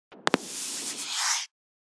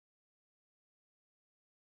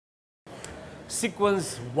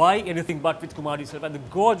sequence Why Anything But with Kumar de Silva at the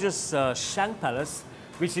gorgeous Shang Palace,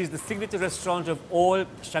 which is the signature restaurant of all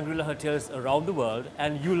Shangri-La hotels around the world.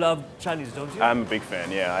 And you love Chinese, don't you? I'm a big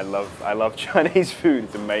fan, yeah. I love Chinese food.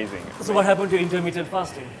 It's amazing. So what happened to intermittent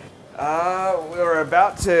fasting? We were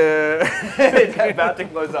about to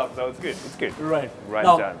close up, so it's good. It's good. Right. Right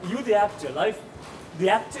now, time. you the actor, the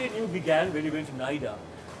actor in you began when you went to NIDA,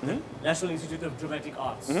 the National Institute of Dramatic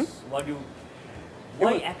Arts.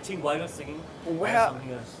 Why acting? Why not singing? Why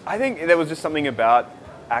something else? I think there was just something about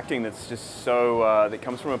acting that's just so that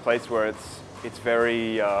comes from a place where it's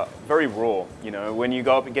very very raw. You know, when you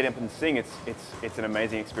go up and get up and sing, it's an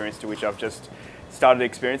amazing experience to which I've just started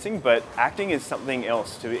experiencing. But acting is something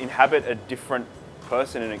else. To inhabit a different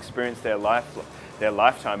person and experience their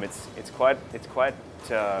lifetime. It's quite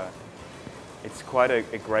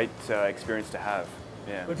a great experience to have.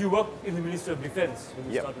 Yeah. But you worked in the Ministry of Defense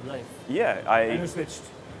when you started life. Yeah, and you switched.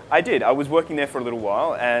 I did. I was working there for a little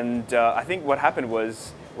while, and I think what happened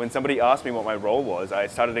was when somebody asked me what my role was, I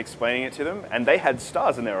started explaining it to them, and they had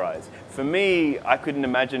stars in their eyes. For me, I couldn't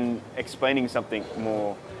imagine explaining something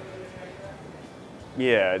more,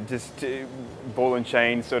 just ball and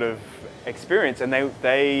chain sort of experience. And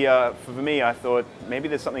for me, I thought maybe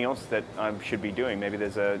there's something else that I should be doing. Maybe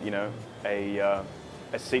there's a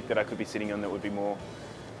seat that I could be sitting on that would be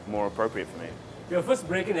more appropriate for me. Your first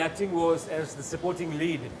break in acting was as the supporting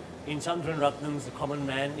lead in Chandran Ratnam's The Common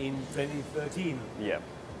Man in 2013. Yeah.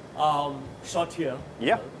 Shot here.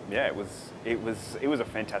 Yeah. Yeah. It was a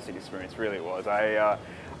fantastic experience. Really, it was.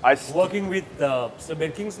 Working with Sir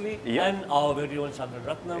Ben Kingsley and our very own Chandran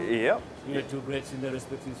Ratnam. Yeah. You had two greats in their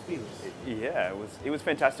respective fields. Yeah, it was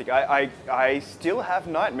fantastic. I still have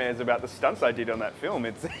nightmares about the stunts I did on that film.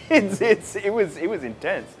 It was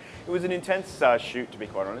intense. It was an intense shoot, to be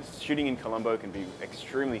quite honest. Shooting in Colombo can be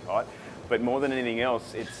extremely hot, but more than anything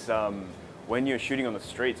else, it's when you're shooting on the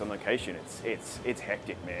streets on location, it's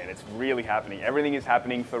hectic, man. It's really happening. Everything is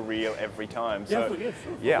happening for real every time. So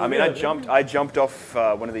I mean, I jumped off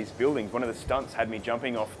one of these buildings. One of the stunts had me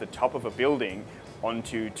jumping off the top of a building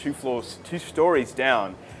onto 2 stories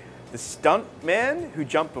down. The stunt man who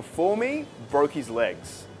jumped before me broke his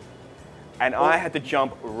legs, and I had to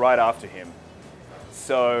jump right after him.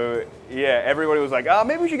 So yeah, everybody was like,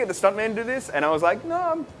 maybe we should get the stuntman to do this. And I was like,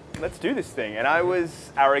 no, let's do this thing. And I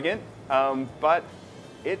was arrogant, but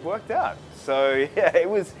it worked out. So yeah, it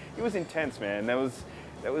was intense, man. There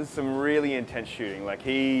was some really intense shooting. Like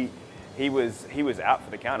he was out for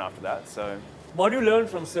the count after that. So what do you learn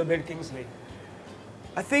from Sir Ben Kingsley?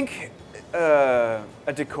 I think a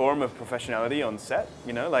decorum of professionality on set.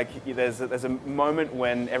 You know, like there's a moment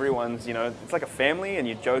when everyone's, you know, it's like a family and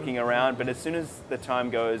you're joking around, but as soon as the time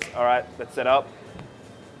goes, all right, let's set up,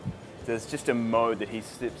 there's just a mode that he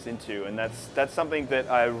slips into, and that's something that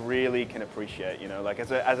I really can appreciate. You know, like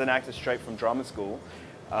as an actor straight from drama school,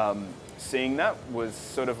 seeing that was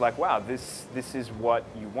sort of like, wow, this is what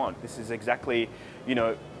you want. This is exactly, you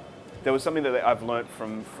know. There was something that I've learnt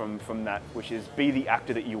from that, which is be the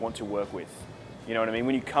actor that you want to work with. You know what I mean?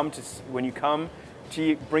 When you come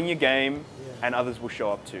to bring your game, and others will show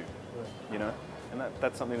up too. You know, and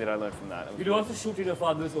that's something that I learned from that. Did you also shoot in your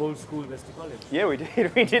father's old school, Wesley College? Yeah, we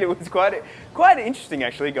did. We did. It was quite interesting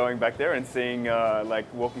actually, going back there and seeing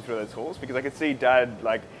like walking through those halls, because I could see Dad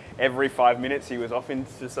like every 5 minutes he was off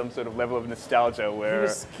into some sort of level of nostalgia where he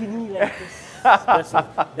was skinny like this.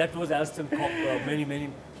 That was Alston Koch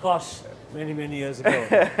many years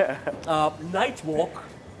ago. Night Walk.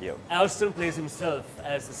 Yep. Alston plays himself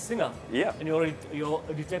as a singer. Yeah. And you're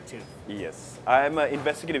a detective. Yes, I'm an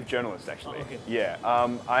investigative journalist actually. Oh, okay. Yeah.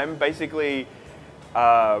 I'm basically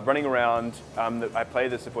running around. I play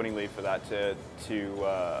the supporting lead for that to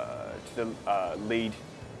the lead,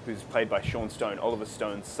 who's played by Sean Stone, Oliver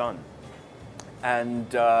Stone's son.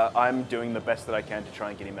 And I'm doing the best that I can to try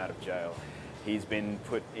and get him out of jail. He's been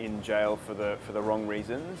put in jail for the wrong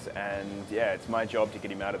reasons, and yeah, it's my job to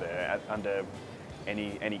get him out of there under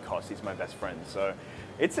any cost. He's my best friend, so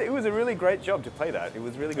it was a really great job to play that. It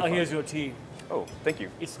was really good. Here's your tea. Oh, thank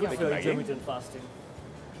you. It's good for intermittent fasting.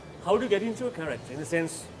 How do you get into a character? In the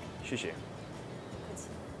sense, Shishi.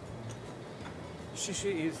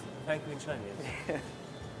 Shishi is thank you in Chinese.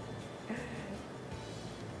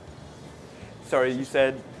 Sorry, you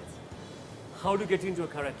said. How do you get into a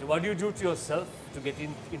character? What do you do to yourself to get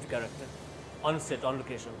into character? On set, on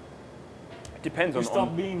location? Depends on.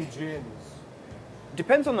 Stop being James.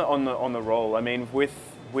 Depends on the role. I mean, with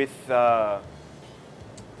IP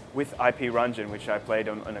Ranjan, which I played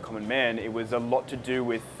on A Common Man, it was a lot to do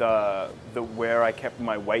with where I kept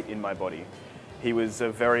my weight in my body. He was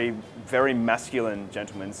a very, very masculine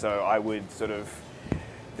gentleman, so I would sort of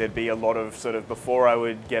there'd be a lot of sort of, before I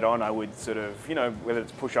would get on, I would sort of, you know, whether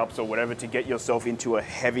it's push-ups or whatever, to get yourself into a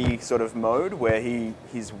heavy sort of mode where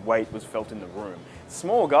his weight was felt in the room.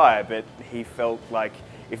 Small guy, but he felt like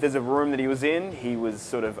if there's a room that he was in, he was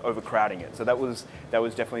sort of overcrowding it. So that was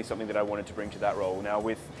definitely something that I wanted to bring to that role. Now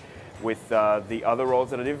with the other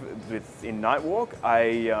roles that I did in Nightwalk,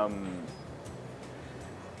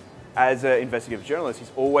 as an investigative journalist,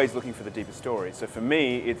 he's always looking for the deeper story. So for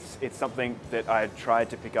me, it's something that I tried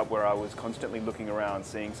to pick up, where I was constantly looking around,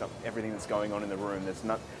 seeing everything that's going on in the room. There's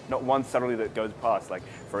not one subtlety that goes past. Like,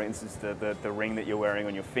 for instance, the ring that you're wearing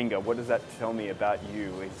on your finger. What does that tell me about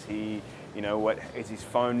you? Is he, you know, what is his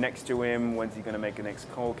phone next to him? When's he going to make a next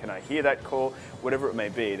call? Can I hear that call? Whatever it may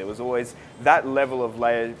be. There was always that level of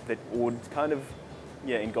layer that would kind of,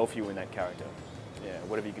 yeah, engulf you in that character. Yeah,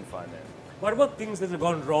 whatever you can find there. What about things that have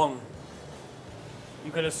gone wrong?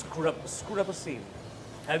 You kind of screwed up a scene.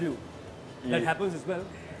 Have you? That happens as well?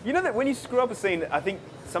 You know that when you screw up a scene, I think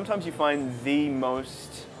sometimes you find the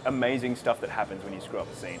most amazing stuff that happens when you screw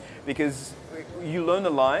up a scene. Because you learn the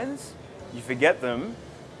lines, you forget them,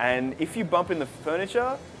 and if you bump in the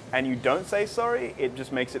furniture and you don't say sorry, it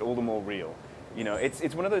just makes it all the more real. You know,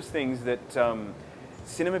 it's one of those things that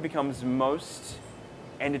cinema becomes most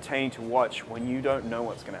entertaining to watch when you don't know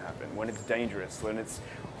what's going to happen, when it's dangerous, when it's...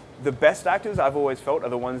 The best actors, I've always felt, are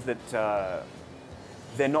the ones that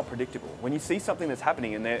they're not predictable. When you see something that's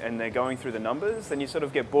happening and they're going through the numbers, then you sort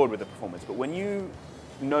of get bored with the performance. But when you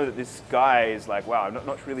know that this guy is like, wow, I'm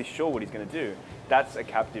not really sure what he's going to do, that's a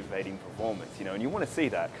captivating performance, you know, and you want to see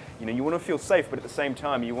that. You know, you want to feel safe, but at the same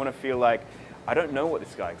time, you want to feel like, I don't know what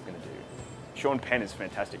this guy's going to do. Sean Penn is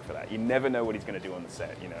fantastic for that. You never know what he's going to do on the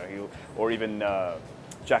set, you know, or even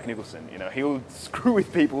Jack Nicholson, you know, he'll screw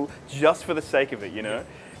with people just for the sake of it, you know.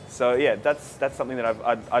 So yeah, that's something that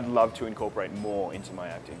I'd love to incorporate more into my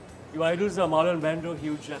acting. Your idols are Marlon Brando,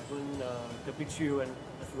 Hugh Jackman, Capriccio, and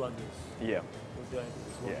a few others. Yeah. Those are your idols.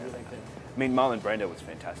 What do you like them? I mean, Marlon Brando was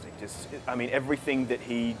fantastic. I mean, everything that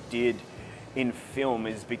he did in film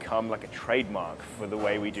has become like a trademark for the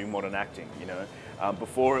way we do modern acting, you know.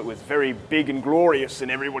 Before it was very big and glorious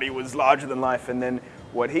and everybody was larger than life, and then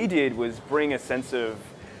what he did was bring a sense of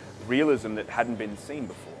realism that hadn't been seen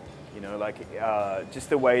before. You know, like just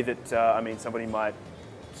the way that, I mean, somebody might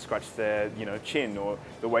scratch their, you know, chin, or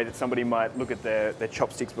the way that somebody might look at their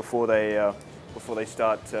chopsticks before they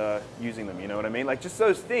start using them, you know what I mean? Like just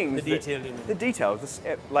those things. The detail in it. The details.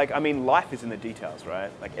 Like, I mean, life is in the details,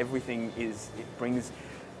 right? Like everything it brings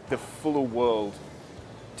the fuller world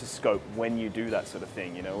to scope when you do that sort of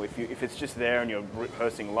thing, you know? If it's just there and you're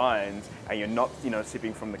rehearsing lines and you're not, you know,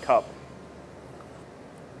 sipping from the cup,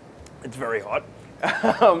 it's very hot.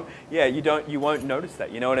 Yeah, you won't notice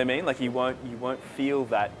that. You know what I mean? Like you won't feel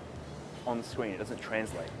that on screen. It doesn't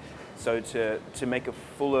translate. So to make a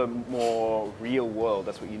fuller, more real world,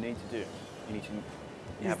 that's what you need to do. You need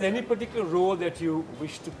to. Is there any particular role that you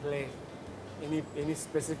wish to play? Any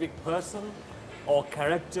specific person or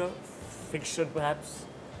character, fiction perhaps,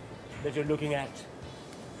 that you're looking at?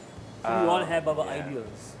 So we all have our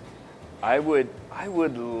ideals. I would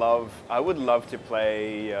love to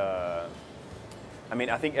play. I mean,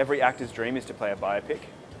 I think every actor's dream is to play a biopic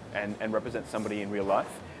and represent somebody in real life.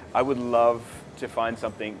 I would love to find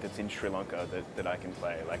something that's in Sri Lanka that I can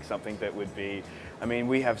play, like something that would be, I mean,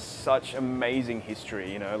 we have such amazing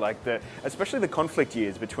history, you know, like especially the conflict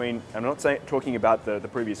years between, I'm not talking about the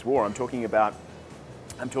previous war, I'm talking about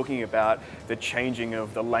the changing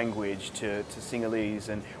of the language to Sinhalese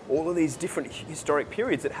and all of these different historic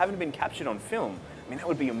periods that haven't been captured on film. I mean, that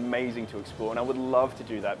would be amazing to explore, and I would love to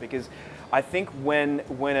do that, because I think when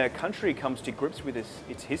a country comes to grips with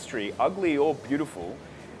its history, ugly or beautiful,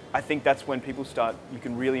 I think that's when people you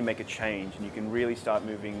can really make a change, and you can really start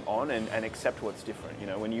moving on and accept what's different. You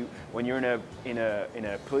know, when you're in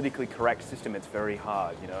a politically correct system, it's very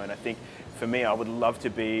hard. You know, and I think for me, I would love to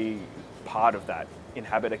be part of that,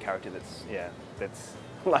 inhabit a character that's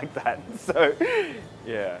like that. So,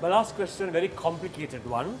 yeah. My last question, a very complicated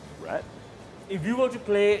one. Right. If you were to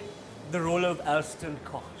play the role of Alston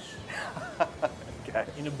Koch Okay.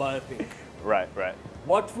 in a biopic, Right.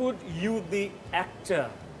 what would you, the actor,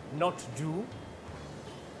 not do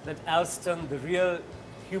that Alston, the real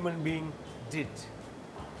human being, did?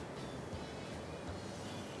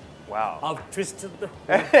 Wow. I've twisted the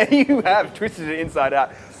whole... You have twisted it inside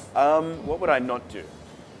out. What would I not do?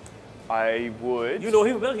 I would... You know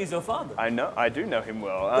him well, he's your father. I do know him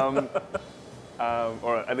well.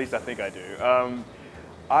 Or at least I think I do.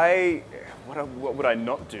 What would I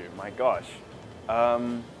not do? My gosh.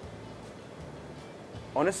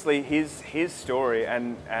 Honestly, his story,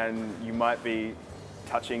 and you might be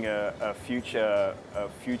touching a future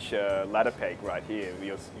ladder peg right here.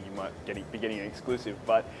 You might be getting an exclusive,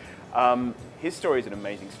 but his story is an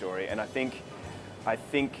amazing story, and I think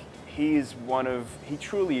he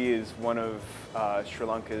truly is one of Sri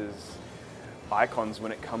Lanka's icons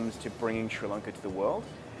when it comes to bringing Sri Lanka to the world.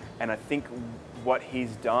 And I think what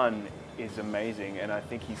he's done is amazing, and I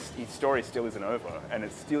think his story still isn't over, and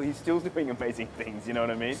he's still doing amazing things. You know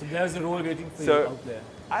what I mean? So there's a role waiting for you out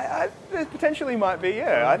there. There potentially might be.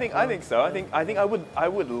 Yeah, I think so. I think I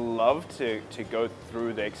would love to go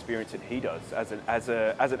through the experience that he does as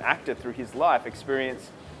an actor through his life,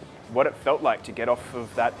 experience what it felt like to get off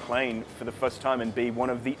of that plane for the first time and be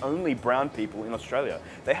one of the only brown people in Australia.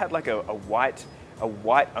 They had like a white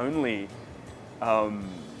only.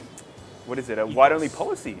 What is it? A white-only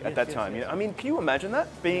policy at that time. Yes. I mean, can you imagine that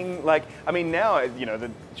being like? I mean, now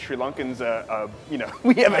the Sri Lankans are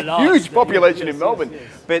we have a huge population in Melbourne,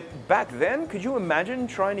 but back then, could you imagine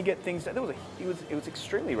trying to get things done? It was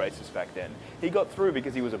extremely racist back then. He got through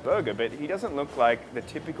because he was a burger, but he doesn't look like the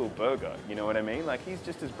typical burger. You know what I mean? Like, he's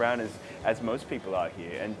just as brown as most people are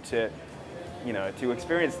here, and to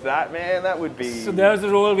experience that, man, that would be. So there's a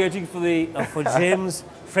role waiting for James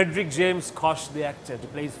Frederick-James Koch, the actor, to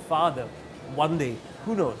play his father one day.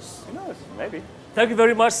 Who knows? Who knows? Maybe. Thank you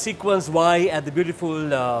very much, Sequence Y, at the beautiful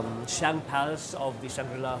Shang Palace of the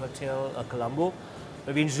Shangri-La Hotel Colombo.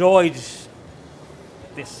 We enjoyed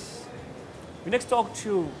this. We next talk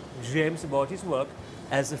to James about his work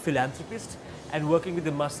as a philanthropist and working with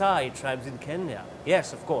the Maasai tribes in Kenya.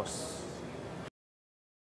 Yes, of course.